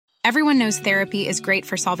Everyone knows therapy is great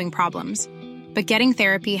for solving problems, but getting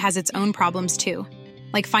therapy has its own problems too,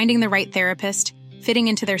 like finding the right therapist, fitting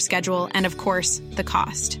into their schedule, and of course, the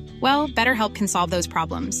cost. Well, BetterHelp can solve those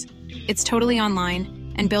problems. It's totally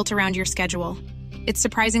online and built around your schedule. It's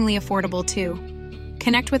surprisingly affordable too.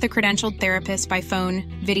 Connect with a credentialed therapist by phone,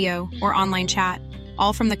 video, or online chat,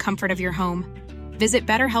 all from the comfort of your home. Visit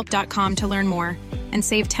BetterHelp.com to learn more and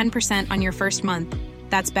save 10% on your first month.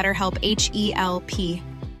 That's BetterHelp, H-E-L-P.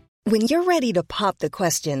 When you're ready to pop the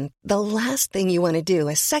question, the last thing you want to do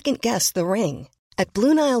is second-guess the ring. At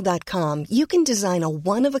BlueNile.com, you can design a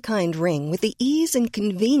one-of-a-kind ring with the ease and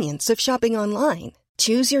convenience of shopping online.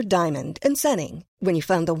 Choose your diamond and setting. When you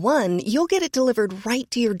find the one, you'll get it delivered right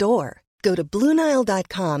to your door. Go to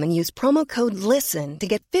BlueNile.com and use promo code LISTEN to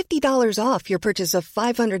get $50 off your purchase of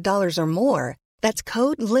 $500 or more. That's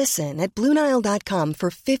code LISTEN at BlueNile.com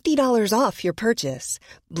for $50 off your purchase.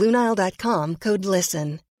 BlueNile.com, code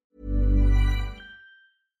LISTEN.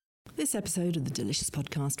 This episode of the Delicious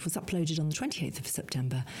Podcast was uploaded on the 28th of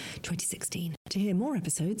September 2016. To hear more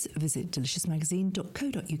episodes, visit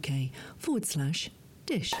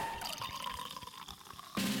delicioussmagazine.co.uk/dish.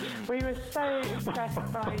 We were so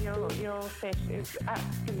impressed by your fish. It's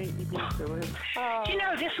absolutely beautiful. Oh. You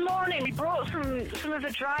know, this morning we brought some of the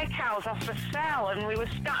dry cows off the cell, and I was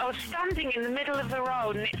standing in the middle of the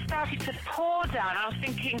road, and it started to pour down. I was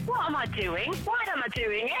thinking, what am I doing? Why am I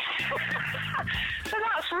doing it? So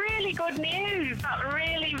that's really good news. That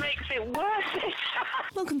really makes it worth it.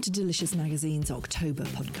 Welcome to Delicious Magazine's October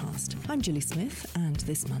podcast. I'm Gilly Smith, and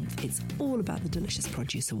this month it's all about the Delicious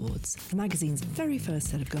Produce Awards, the magazine's very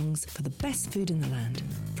first set of gongs for the best food in the land.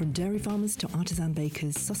 From dairy farmers to artisan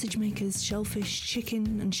bakers, sausage makers, shellfish,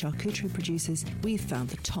 chicken and charcuterie producers, we've found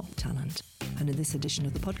the top talent. And in this edition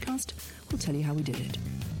of the podcast, we'll tell you how we did it.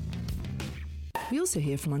 We also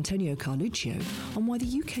hear from Antonio Carluccio on why the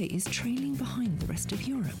UK is trailing behind the rest of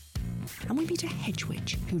Europe. And we meet a hedge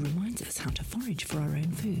witch who reminds us how to forage for our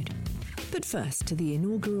own food. But first, to the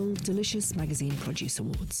inaugural Delicious Magazine Produce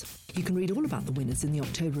Awards. You can read all about the winners in the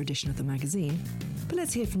October edition of the magazine, but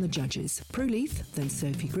let's hear from the judges. Prue Leith, then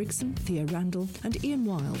Sophie Grigson, Theo Randall and Ian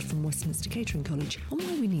Wilde from Westminster Catering College on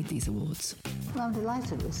why we need these awards. Well, I'm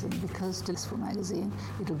delighted with them because Delicious Magazine,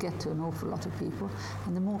 it'll get to an awful lot of people,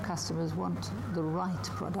 and the more customers want the right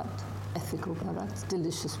product, ethical products,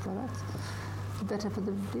 delicious products, the better for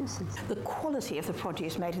the producers. The quality of the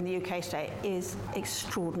produce made in the UK today is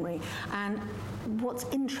extraordinary, and what's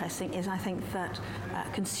interesting is I think that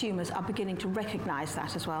consumers are beginning to recognise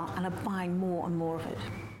that as well and are buying more and more of it.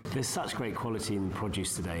 There's such great quality in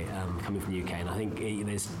produce today coming from the UK, and I think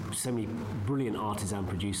there's so many brilliant artisan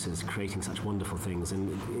producers creating such wonderful things,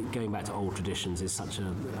 and going back to old traditions is such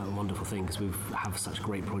a wonderful thing because we have such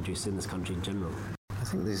great produce in this country in general. I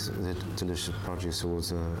think the Delicious Produce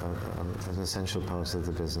Awards are an essential part of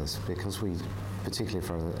the business because we, particularly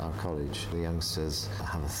for our college, the youngsters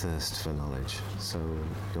have a thirst for knowledge. So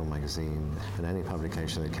your magazine and any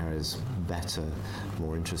publication that carries better,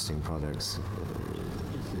 more interesting products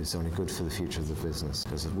is only good for the future of the business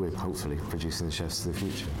because we're hopefully producing the chefs of the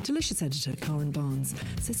future. Delicious editor Karen Barnes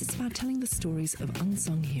says it's about telling the stories of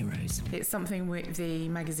unsung heroes. It's something the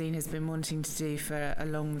magazine has been wanting to do for a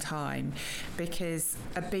long time because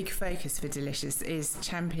a big focus for Delicious is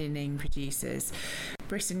championing producers.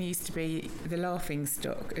 Britain used to be the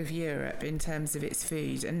laughingstock of Europe in terms of its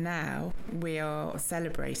food, and now we are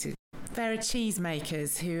celebrated. There are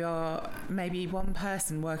cheesemakers who are maybe one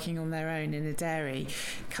person working on their own in a dairy,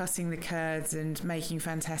 cutting the curds and making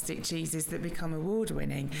fantastic cheeses that become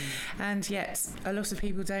award-winning. And yet a lot of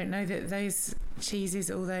people don't know that those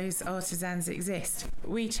cheeses or those artisans exist.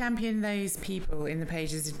 We champion those people in the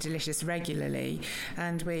pages of Delicious regularly,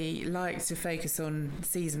 and we like to focus on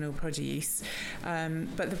seasonal produce.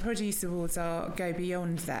 But the Produce Awards go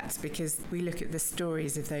beyond that because we look at the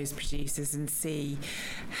stories of those producers and see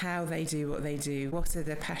how they do what they do, what are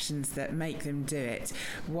the passions that make them do it,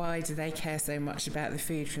 why do they care so much about the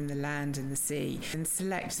food from the land and the sea, and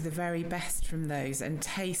select the very best from those and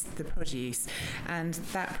taste the produce. And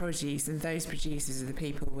that produce and those producers are the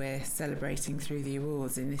people we're celebrating through the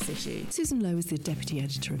awards in this issue. Susan Lowe is the deputy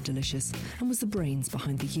editor of Delicious and was the brains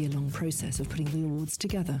behind the year-long process of putting the awards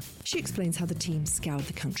together. She explains how the team scoured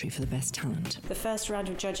the country for the best talent. The first round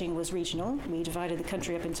of judging was regional. We divided the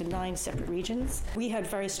country up into 9 separate regions. We had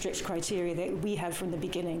very strict criteria that we had from the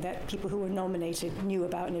beginning that people who were nominated knew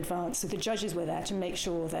about in advance. So the judges were there to make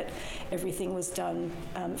sure that everything was done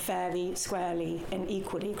fairly, squarely and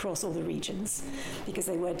equally across all the regions, because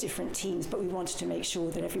they were different teams, but we wanted to make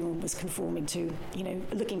sure that everyone was conforming to,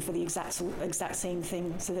 looking for the exact same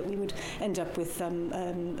thing, so that we would end up with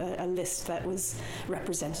a list that was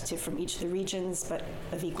representative from each of the regions, but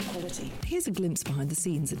of equal quality. Here's a glimpse behind the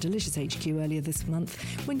scenes at Delicious HQ earlier this month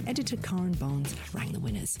when editor Karen Barnes rang the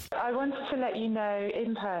winners. I wanted to let you know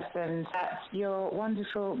in person that your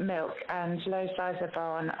wonderful milk and low-sizer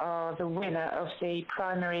barn are the winner of the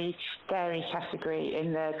primary dairy category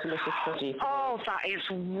in the Delicious Produce. Oh, that is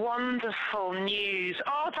wonderful news.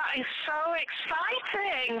 Oh, that is so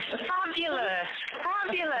exciting. Fabulous.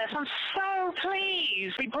 Fabulous. I'm so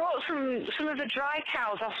pleased. We brought some of the dry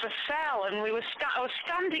cows off the cell, and I was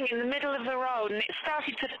standing in the middle of the road, and it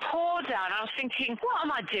started to pour down. I was thinking, what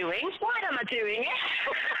am I doing? Why am I doing it?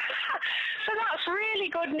 So that's really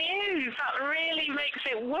good news. That really makes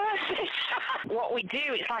it worth it. What we do,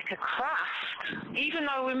 it's like a craft. Even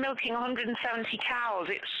though we're milking 170 cows,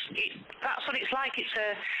 that's what it's like.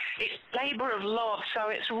 It's labour of love. So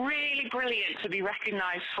it's really brilliant to be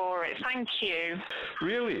recognised for it. Thank you.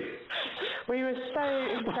 Really? We were so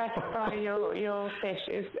impressed by your fish.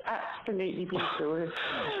 It was absolutely beautiful.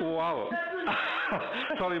 Wow.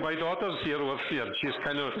 Sorry, my daughter's here with you. She's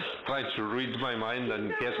kind of trying to read my mind and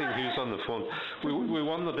guessing who's on the phone. We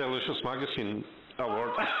won the Delicious Magazine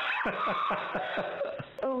award.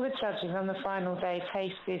 All the judges on the final day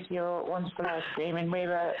tasted your wonderful ice cream, and we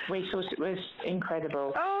thought it was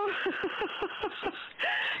incredible. Oh,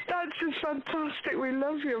 that's just fantastic. We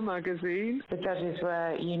love your magazine. The judges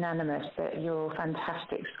were unanimous that your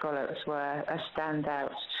fantastic scallops were a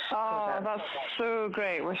standout. Oh, that's so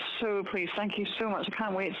great. We're so pleased. Thank you so much. I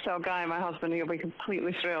can't wait to tell Guy, my husband. He'll be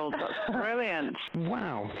completely thrilled. That's brilliant.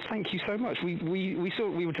 Wow, thank you so much. We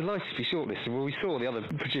were delighted to be shortlisted. When we saw the other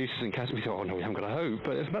producers and cast, we thought, oh no, we haven't got a hope.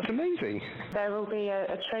 But that's amazing. There will be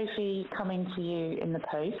a trophy coming to you in the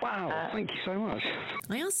post. Wow, thank you so much.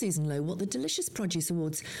 I asked Susan Lowe what the Delicious Produce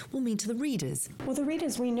Awards will mean to the readers. Well, the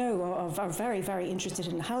readers we know are very, very interested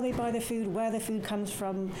in how they buy the food, where the food comes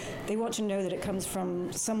from. They want to know that it comes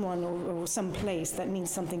from someone or some place that means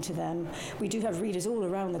something to them. We do have readers all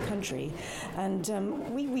around the country, and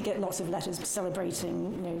we get lots of letters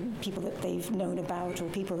celebrating people that they've known about, or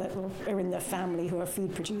people that are in their family who are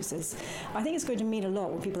food producers. I think it's going to mean a lot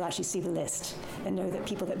when people actually see the list and know that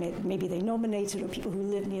people that maybe they nominated or people who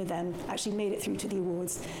live near them actually made it through to the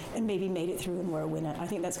awards and maybe made it through and were a winner. I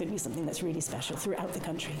think that's going to be something that's really special throughout the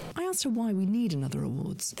country. I asked her why we need another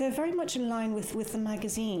awards. They're very much in line with the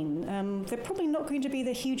magazine. They're probably not going to be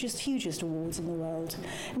the hugest awards in the world,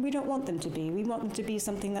 and we don't want them to be. We want them to be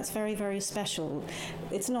something that's very, very special.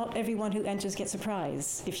 It's not everyone who enters gets a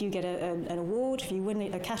prize. If you get an award, if you win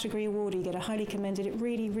a category award, or you get a highly commended, it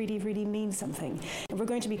really, really, really means something. And we're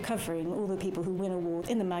going to be covering all the people who win awards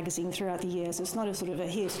in the magazine throughout the year, so it's not a sort of a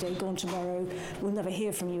here today, gone tomorrow, we'll never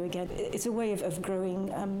hear from you again. It's a way of growing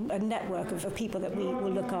a network of people that we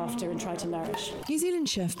will look after and try to nourish. New Zealand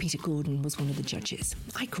chef Peter Gordon was one of the judges.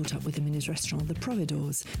 I caught up with him in his restaurant, The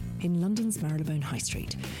Providores, in London's Marylebone High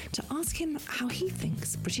Street, to ask him how he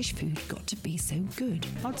thinks British food got to be so good.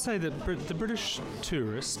 I'd say that the British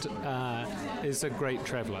tourist is a great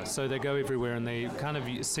traveller, so they go everywhere and they kind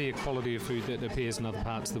of see a quality of food that appears in other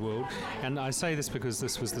parts of the world. And I say this because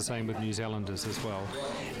this was the same with New Zealanders as well.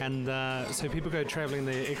 And so people go travelling,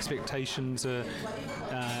 their expectations are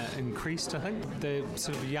increased, I think. The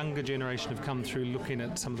sort of younger generation have come through looking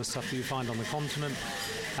at some of the stuff that you find on the continent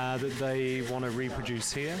that they want to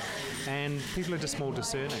reproduce here, and people are just more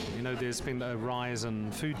discerning. There's been a rise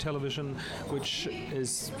in food television, which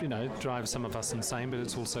is, drives some of us insane, but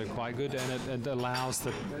it's also quite good, and it allows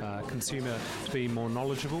the consumer to be more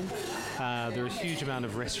knowledgeable. There are a huge amount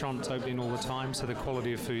of restaurants opening all the time, so the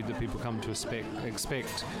quality of food that people come to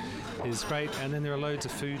expect is great, and then there are loads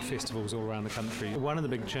of food festivals all around the country. One of the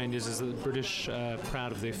big changes is that the British are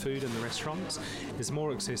proud of their food in the restaurants. It's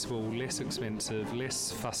more accessible, less expensive,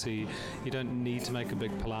 less fussy. You don't need to make a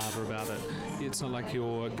big palaver about it. It's not like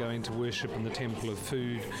you're going to worship in the temple of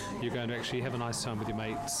food. You're going to actually have a nice time with your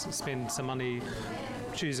mates, spend some money,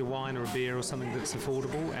 choose a wine or a beer or something that's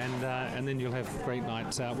affordable, and then you'll have great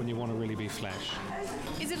nights out when you want to really be flash.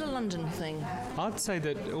 Is it a London thing? I'd say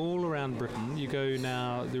that all around Britain, you go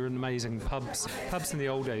now, there are amazing pubs. Pubs in the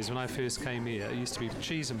old days, when I first came here, it used to be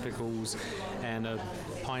cheese and pickles and a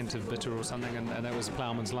pint of bitter or something, and that was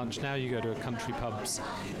ploughman's lunch. Now you go to country pubs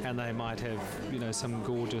and they might have, you know, some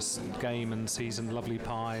gorgeous game and seasoned lovely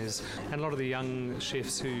pies. And a lot of the young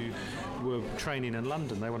chefs who were training in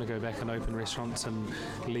London, they want to go back and open restaurants in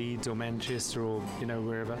Leeds or Manchester or, you know,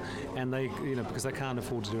 wherever, and they, you know, because they can't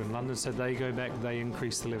afford to do it in London, so they go back, they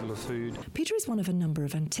increase the level of food. Peter is one of a number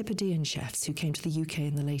of Antipodean chefs who came to the UK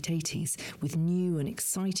in the late 80s with new and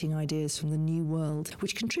exciting ideas from the New World,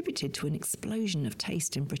 which contributed to an explosion of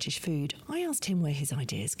taste in British food. I asked him where his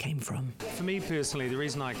ideas came from. For me personally, the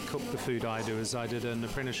reason I cook the food I do is I did an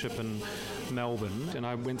apprenticeship in Melbourne, and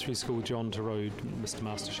I went through school with John Turode, Mr.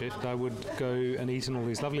 MasterChef. I would go and eat in all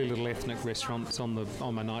these lovely little ethnic restaurants on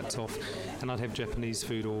my nights off, and I'd have Japanese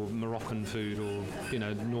food or Moroccan food or, you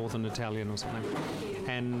know, Northern Italian or something.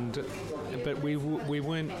 But we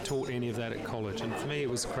weren't taught any of that at college, and for me it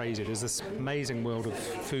was crazy. There's this amazing world of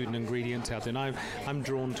food and ingredients out there, and I'm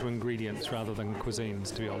drawn to ingredients rather than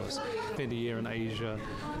cuisines, to be honest. Spent a year in Asia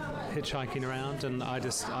hitchhiking around, and I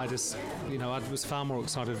just, you know, I was far more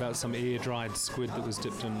excited about some air-dried squid that was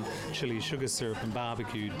dipped in chili sugar syrup and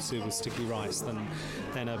barbecued, served with sticky rice, than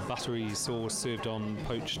a buttery sauce served on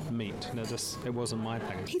poached meat. You know, it wasn't my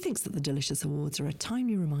thing. He thinks that the Delicious Awards are a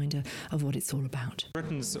timely reminder of what it's all about.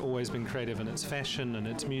 Britain's always been creative in its fashion and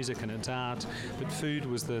its music and its art, but food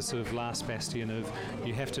was the sort of last bastion of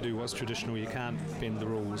you have to do what's traditional, you can't bend the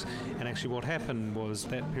rules. And actually what happened was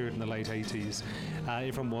that period in the late 80s,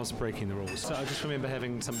 everyone was breaking the rules. So I just remember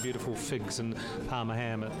having some beautiful figs and Parma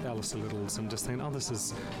ham at Alistair Little's and just thinking, oh, this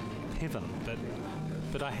is heaven,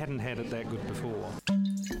 but I hadn't had it that good before.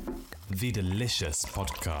 The Delicious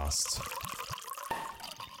Podcast.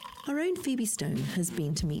 Our own Phoebe Stone has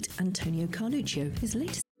been to meet Antonio Carluccio, his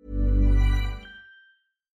latest.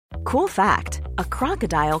 Cool fact, a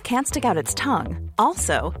crocodile can't stick out its tongue.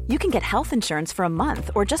 Also, you can get health insurance for a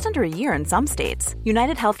month or just under a year in some states.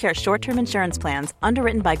 United Healthcare short-term insurance plans,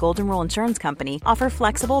 underwritten by Golden Rule Insurance Company, offer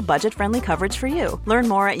flexible, budget-friendly coverage for you. Learn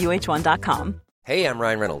more at uh1.com. Hey, I'm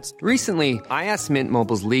Ryan Reynolds. Recently, I asked Mint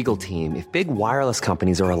Mobile's legal team if big wireless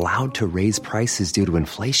companies are allowed to raise prices due to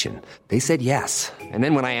inflation. They said yes. And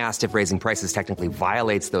then when I asked if raising prices technically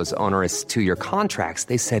violates those onerous 2-year contracts,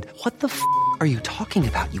 they said, what the f*** are you talking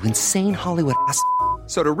about, you insane Hollywood ass f-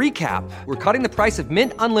 So to recap, we're cutting the price of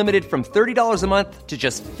Mint Unlimited from $30 a month to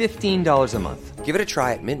just $15 a month. Give it a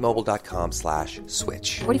try at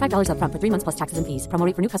mintmobile.com/switch. $45 up front for 3 months plus taxes and fees. Promo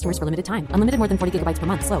rate for new customers for limited time. Unlimited more than 40 gigabytes per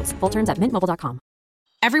month. Slows full terms at mintmobile.com.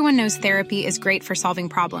 Everyone knows therapy is great for solving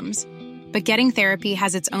problems, but getting therapy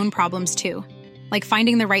has its own problems too, like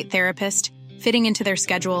finding the right therapist, fitting into their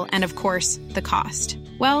schedule, and of course, the cost.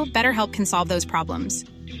 Well, BetterHelp can solve those problems.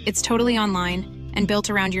 It's totally online and built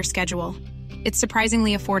around your schedule. It's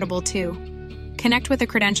surprisingly affordable, too. Connect with a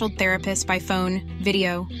credentialed therapist by phone,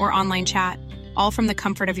 video, or online chat, all from the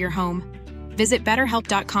comfort of your home. Visit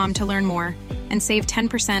BetterHelp.com to learn more and save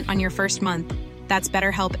 10% on your first month. That's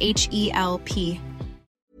BetterHelp, H-E-L-P.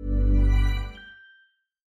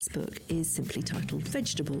 This book is simply titled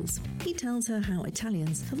Vegetables. He tells her how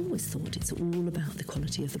Italians have always thought it's all about the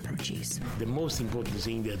quality of the produce. The most important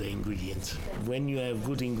thing are the ingredients. When you have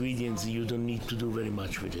good ingredients, you don't need to do very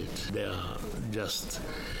much with it. They are just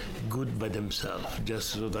good by themselves, just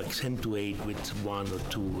sort of accentuate with 1 or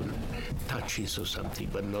 2 touches or something,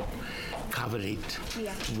 but not cover it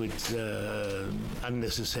with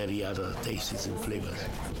unnecessary other tastes and flavors.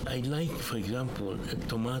 I like, for example, a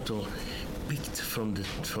tomato picked from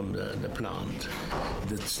the plant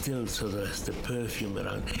that still sort of has the perfume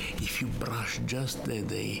around. If you brush just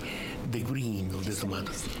the green of the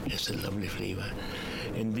tomato, it's a lovely flavor.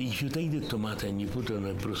 And if you take the tomato and you put it on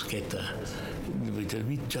a bruschetta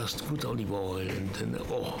with just good olive oil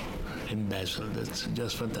and basil, that's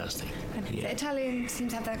just fantastic. The Italians seem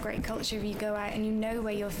to have that great culture of you go out and you know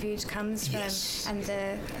where your food comes from, and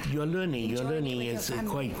you're learning it's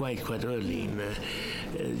quite early.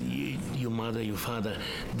 Your mother, your father,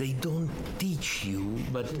 they don't teach you,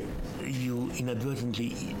 but you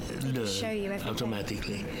inadvertently learn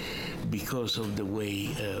automatically because of the way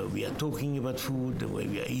we are talking about food, the way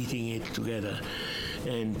we are eating it together,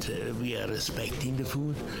 and we are respecting the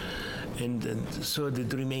food. And so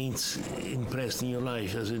it remains impressed in your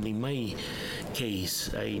life. As in my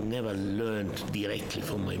case, I never learned directly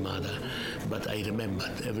from my mother, but I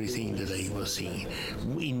remembered everything that I was seeing.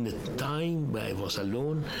 In the time where I was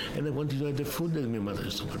alone and I wanted to have the food that my mother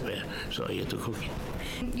used to prepare, so I had to cook it.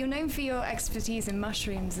 You're known for your expertise in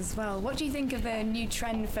mushrooms as well. What do you think of the new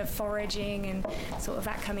trend for foraging and sort of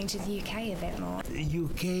that coming to the UK a bit more?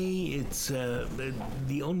 UK, it's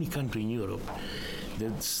the only country in Europe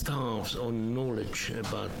that starves on knowledge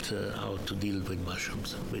about how to deal with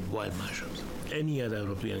mushrooms, with wild mushrooms. Any other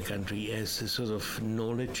European country has a sort of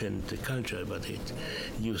knowledge and culture about it.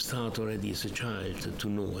 You start already as a child to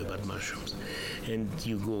know about mushrooms, and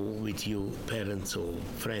you go with your parents or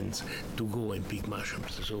friends to go and pick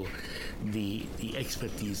mushrooms. So the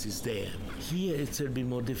expertise is there. Here it's a bit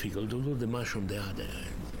more difficult, although the mushroom they are there,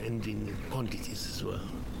 and in quantities as well.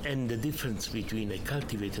 And the difference between a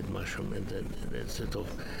cultivated mushroom and a sort of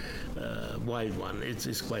wild one,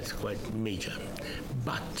 it's quite major.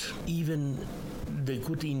 But even the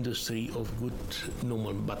good industry of good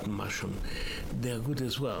normal button mushroom, they are good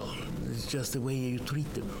as well. It's just the way you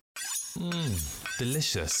treat them.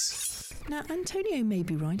 Delicious. Now, Antonio may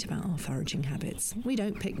be right about our foraging habits. We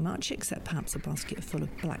don't pick much, except perhaps a basket full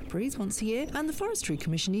of blackberries once a year, and the Forestry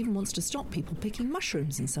Commission even wants to stop people picking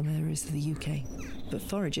mushrooms in some areas of the UK. But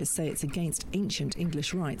foragers say it's against ancient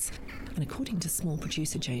English rights, and according to small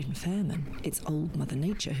producer Jane Fairman, it's old Mother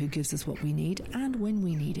Nature who gives us what we need and when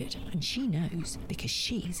we need it, and she knows because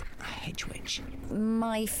she's a hedge witch.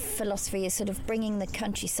 My philosophy is sort of bringing the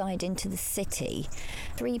countryside into the city.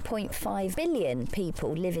 3.5 billion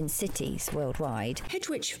people live in cities worldwide. Hedge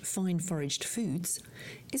witch fine foraged foods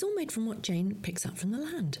is all made from what Jane picks up from the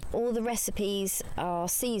land. All the recipes are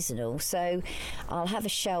seasonal, so I'll have a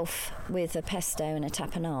shelf with a pesto and a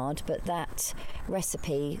tapenade, but that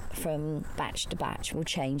recipe from batch to batch will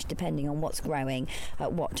change depending on what's growing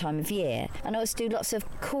at what time of year. And I also do lots of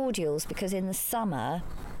cordials because in the summer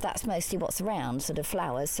that's mostly what's around, sort of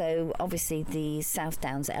flowers. So obviously the South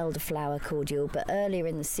Downs elderflower cordial, but earlier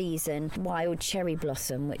in the season, wild cherry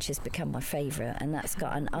blossom, which has become my favourite, and that's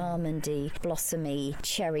got an almondy, blossomy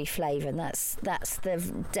cherry flavour, and that's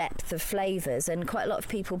the depth of flavours. And quite a lot of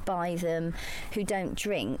people buy them who don't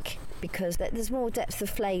drink because there's more depth of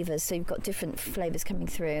flavours, so you've got different flavours coming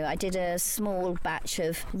through. I did a small batch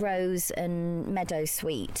of rose and meadow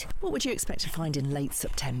sweet. What would you expect to find in late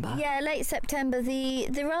September? Yeah, late September.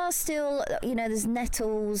 There are still, there's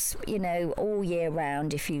nettles, all year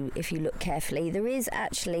round if you look carefully. There is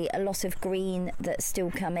actually a lot of green that's still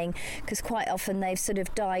coming because quite often they've sort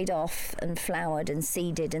of died off and flowered and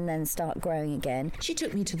seeded and then start growing again. She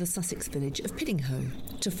took me to the Sussex village of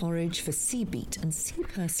Piddinghoe to forage for sea beet and sea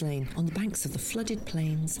purslane on the banks of the flooded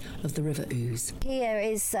plains of the River Ouse. Here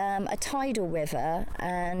is a tidal river,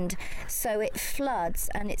 and so it floods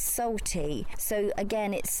and it's salty. So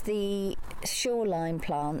again, it's the shoreline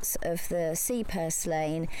plants of the sea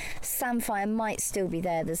purslane. Samphire might still be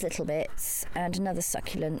there, there's little bits, and another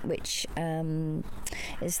succulent which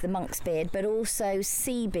is the monk's beard, but also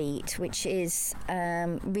sea beet, which is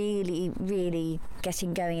really, really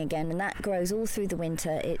getting going again, and that grows all through the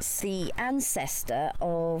winter. It's the ancestor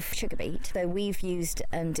of sugar beet, though we've used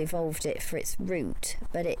and evolved it for its root,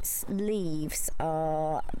 but its leaves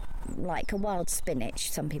are like a wild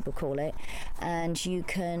spinach, some people call it, and you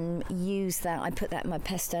can use that. I put that in my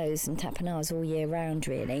pestos and tapenades all year round,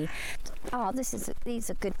 really. These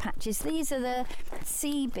are good patches. These are the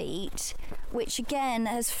sea beet, which again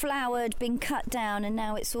has flowered, been cut down, and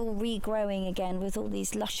now it's all regrowing again with all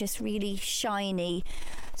these luscious, really shiny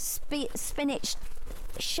spinach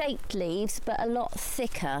shaped leaves, but a lot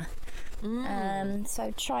thicker.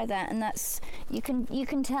 So try that, and that's you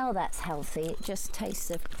can tell that's healthy. It just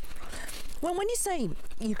tastes of. Well, when you say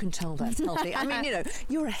you can tell that's healthy, I mean,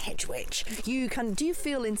 you're a hedge witch. Do you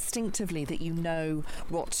feel instinctively that you know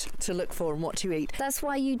what to look for and what to eat? That's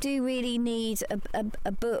why you do really need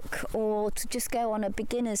a book or to just go on a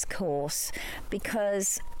beginner's course,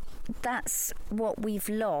 because that's what we've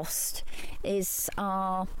lost is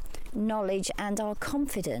our knowledge and our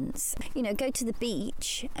confidence. Go to the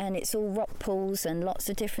beach and it's all rock pools and lots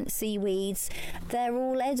of different seaweeds. They're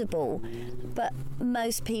all edible, but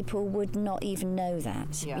most people would not even know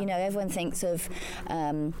that. Yeah. Everyone thinks of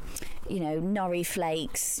nori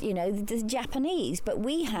flakes, the Japanese, but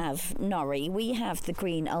we have nori, we have the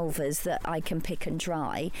green ulvas that I can pick and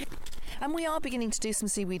dry. And we are beginning to do some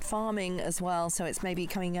seaweed farming as well, so it's maybe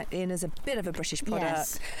coming in as a bit of a British product,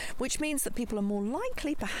 yes. Which means that people are more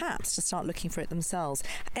likely perhaps to start looking for it themselves.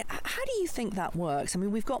 How do you think that works? I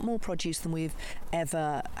mean, we've got more produce than we've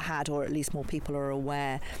ever had, or at least more people are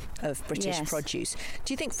aware of British produce.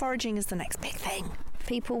 Do you think foraging is the next big thing?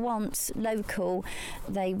 People want local,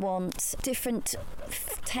 they want different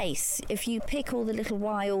tastes. If you pick all the little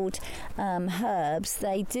wild herbs,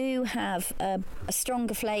 they do have a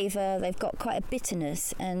stronger flavour, they've got quite a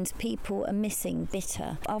bitterness, and people are missing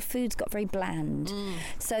bitter. Our food's got very bland.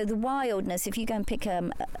 So the wildness, if you go and pick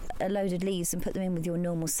a load of leaves and put them in with your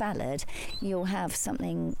normal salad, you'll have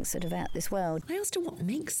something sort of out this world. I asked her what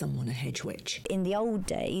makes someone a hedge witch. In the old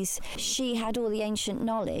days, she had all the ancient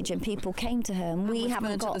knowledge and people came to her, and we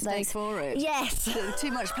haven't got those for it. Yes.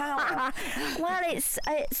 Too much power. Well,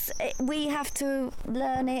 we have to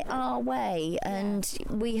learn it our way, and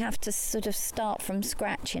we have to sort of start from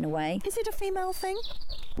scratch in a way. Is it a female thing?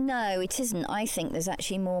 No, it isn't. I think there's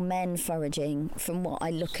actually more men foraging from what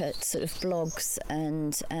I look at sort of blogs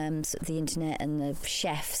and sort of the internet and the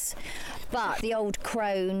chefs. But the old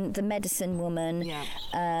crone, the medicine woman,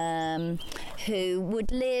 who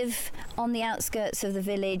would live on the outskirts of the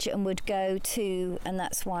village and would go to, and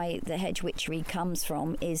that's why the hedge witchery comes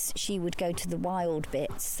from, is she would go to the wild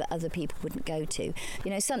bits that other people wouldn't go to.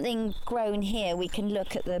 You know, something grown here, we can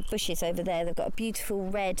look at the bushes over there, they've got a beautiful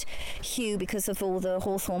red hue because of all the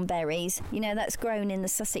hawthorn berries. You know, that's grown in the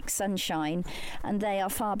Sussex sunshine, and they are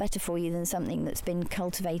far better for you than something that's been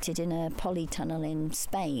cultivated in a polytunnel in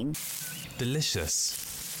Spain. Delicious.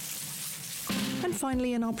 And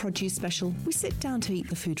finally, in our produce special, we sit down to eat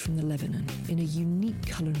the food from the Lebanon in a unique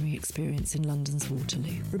culinary experience in London's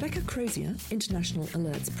Waterloo. Rebecca Crozier, International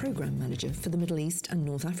Alerts Programme Manager for the Middle East and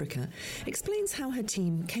North Africa, explains how her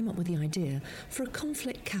team came up with the idea for a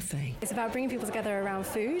conflict cafe. It's about bringing people together around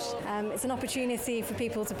food. It's an opportunity for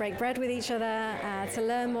people to break bread with each other, to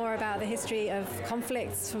learn more about the history of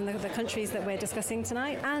conflicts from the countries that we're discussing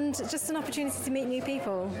tonight, and just an opportunity to meet new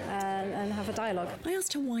people and have a dialogue. I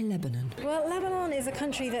asked her why Lebanon. Well, Lebanon is a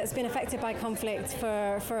country that's been affected by conflict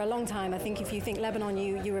for a long time. I think if you think Lebanon,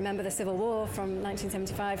 you remember the Civil War from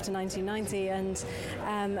 1975 to 1990,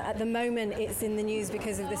 and at the moment it's in the news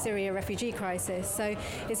because of the Syria refugee crisis. So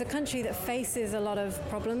it's a country that faces a lot of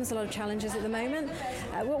problems, a lot of challenges at the moment.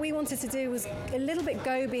 What we wanted to do was a little bit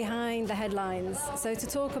go behind the headlines, so to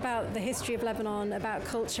talk about the history of Lebanon, about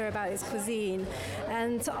culture, about its cuisine,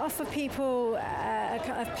 and to offer people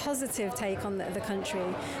a positive take on the country.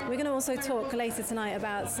 We're going to also talk later tonight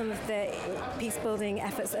about some of the peace-building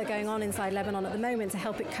efforts that are going on inside Lebanon at the moment to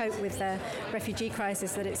help it cope with the refugee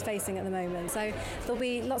crisis that it's facing at the moment. So there'll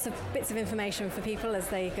be lots of bits of information for people as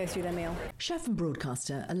they go through their meal. Chef and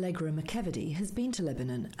broadcaster Allegra McEvedy has been to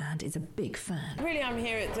Lebanon and is a big fan. Really, I'm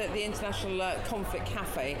here at the International Conflict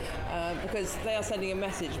Cafe because they are sending a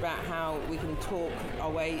message about how we can talk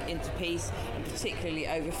our way into peace, and particularly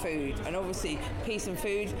over food. And obviously, peace and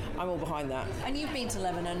food, I'm all behind that. And you've been to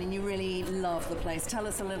Lebanon and you really love the place. Tell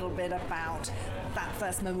us a little bit about that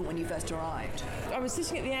first moment when you first arrived. I was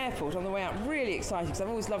sitting at the airport on the way out, really excited because I've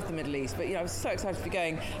always loved the Middle East, but I was so excited to be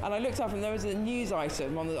going, and I looked up and there was a news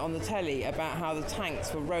item on the telly about how the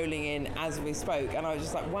tanks were rolling in as we spoke, and I was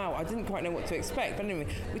just like, wow, I didn't quite know what to expect. But anyway,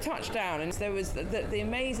 we touched down and there was the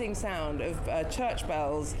amazing sound of church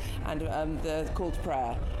bells and the call to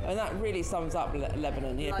prayer, and that really sums up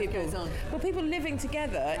Lebanon. You know, Life goes on. Well, people living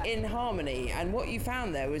together in harmony, and what you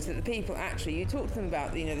found there was that the people actually, you talk to them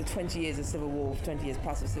about the 20 years of civil war, 20 years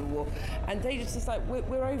plus of civil war, and they just like,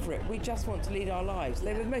 we're over it, we just want to lead our lives.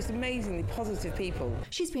 They were the most amazingly positive people.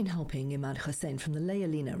 She's been helping Imad Hussain from the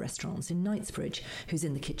Layalina restaurants in Knightsbridge, who's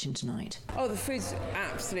in the kitchen tonight. Oh, the food's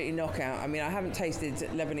absolutely knockout. I mean, I haven't tasted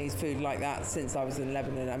Lebanese food like that since I was in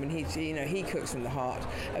Lebanon. I mean, he cooks from the heart.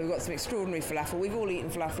 We've got some extraordinary falafel. We've all eaten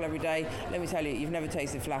falafel every day. Let me tell you, you've never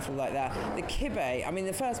tasted falafel like that. The kibbeh, I mean,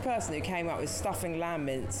 the first person who came up with stuffing lamb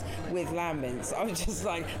mince with lamb mince, I was just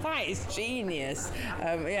like, that is genius.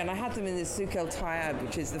 And I had them in the Souk El Tayab,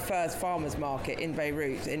 which is the first farmers market in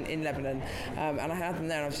Beirut, in Lebanon. And I had them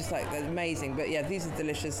there, and I was just like, they're amazing. But yeah, these are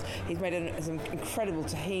delicious. He's made some incredible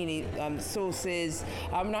tahini sauces.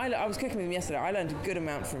 I was cooking with him yesterday. I learned a good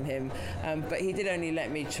amount from him, but he did only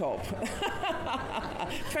let me chop.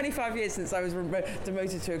 25 years since I was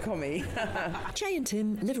demoted to a commie. Jay and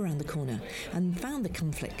Tim live around the corner and found the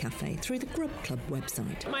Conflict Cafe through the Grub Club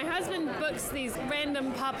website. My husband books these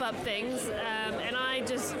random pop-up things, and I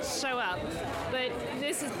just show up. But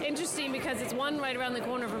this is interesting because it's one right around the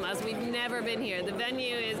corner from us. We've never been here. The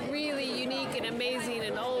venue is really unique and amazing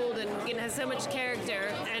and old, and it has so much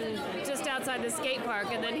character, and just outside the skate park,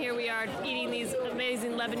 and then here we are eating these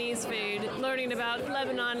amazing Lebanese food, learning about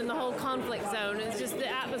Lebanon and the whole conflict zone. It's just, the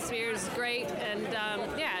atmosphere is great, and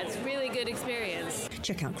it's a really good experience.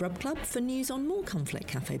 Check out Grub Club for news on more Conflict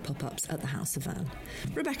Cafe pop-ups at the House of Van.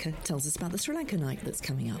 Rebecca tells us about the Sri Lanka night that's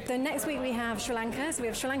coming up. So next week we have Sri Lanka, so we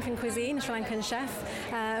have Sri Lankan cuisine, a Sri Lankan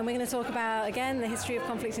chef, and we're going to talk about, again, the history of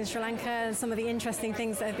conflict in Sri Lanka and some of the interesting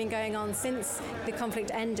things that have been going on since the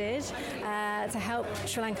conflict ended to help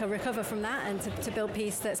Sri Lanka recover from that and to build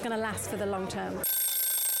peace that's going to last for the long term.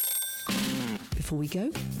 Before we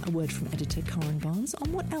go, a word from editor Karen Barnes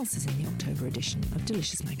on what else is in the October edition of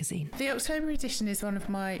Delicious magazine. The October edition is one of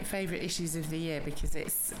my favourite issues of the year because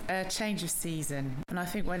it's a change of season. And I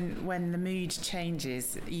think when the mood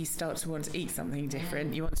changes, you start to want to eat something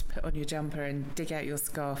different. You want to put on your jumper and dig out your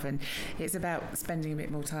scarf, and it's about spending a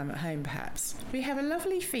bit more time at home, perhaps. We have a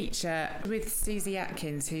lovely feature with Susie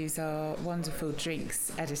Atkins, who's our wonderful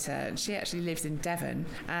drinks editor. She actually lives in Devon,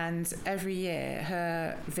 and every year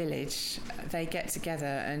her village, they get together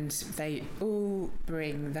and they all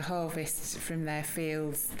bring the harvest from their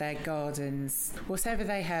fields, their gardens, whatever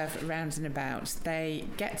they have round and about. They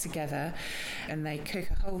get together and they cook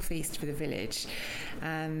a whole feast for the village,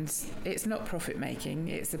 and it's not profit making,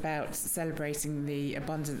 it's about celebrating the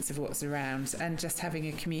abundance of what's around and just having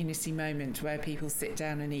a community moment where people sit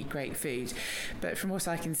down and eat great food. But from what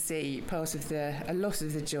I can see, a lot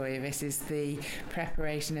of the joy of it is the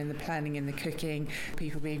preparation and the planning and the cooking,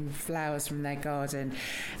 people bringing flowers from their garden,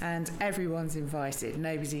 and everyone's invited,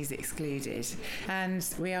 nobody's excluded. And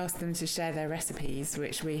we asked them to share their recipes,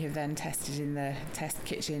 which we have then tested in the test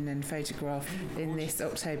kitchen and photographed in this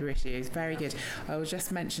October issue. It's very good. I will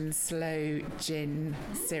just mention slow gin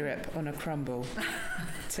syrup on a crumble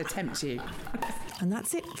to tempt you. And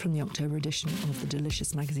that's it from the October edition of the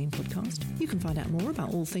Delicious Magazine podcast. You can find out more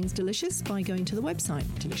about all things delicious by going to the website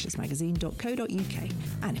deliciousmagazine.co.uk.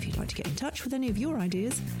 And if you'd like to get in touch with any of your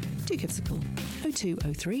ideas, do give us a call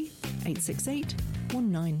 0203 868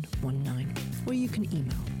 1919, or you can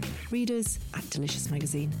email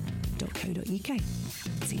readers@deliciousmagazine.co.uk.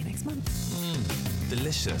 See you next month.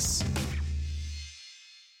 Delicious.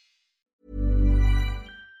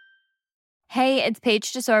 Hey, it's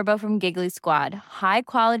Paige DeSorbo from Giggly Squad. High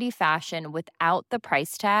quality fashion without the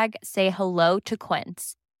price tag. Say hello to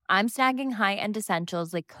Quince. I'm snagging high-end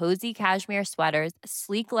essentials like cozy cashmere sweaters,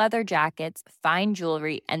 sleek leather jackets, fine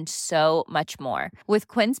jewelry, and so much more. With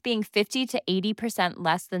Quince being 50 to 80%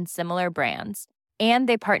 less than similar brands. And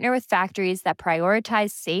they partner with factories that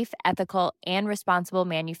prioritize safe, ethical, and responsible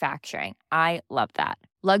manufacturing. I love that.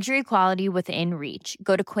 Luxury quality within reach.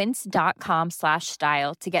 Go to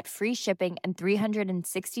quince.com/style to get free shipping and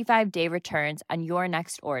 365-day returns on your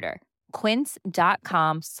next order.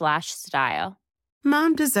 Quince.com/style.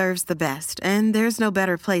 Mom deserves the best, and there's no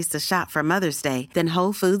better place to shop for Mother's Day than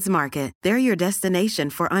Whole Foods Market. They're your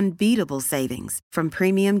destination for unbeatable savings, from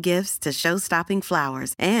premium gifts to show-stopping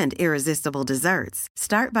flowers and irresistible desserts.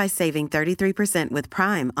 Start by saving 33% with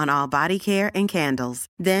Prime on all body care and candles.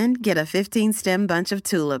 Then get a 15-stem bunch of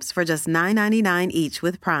tulips for just $9.99 each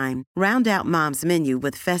with Prime. Round out Mom's menu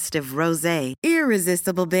with festive rosé,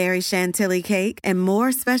 irresistible berry chantilly cake, and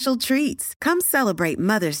more special treats. Come celebrate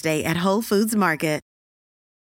Mother's Day at Whole Foods Market.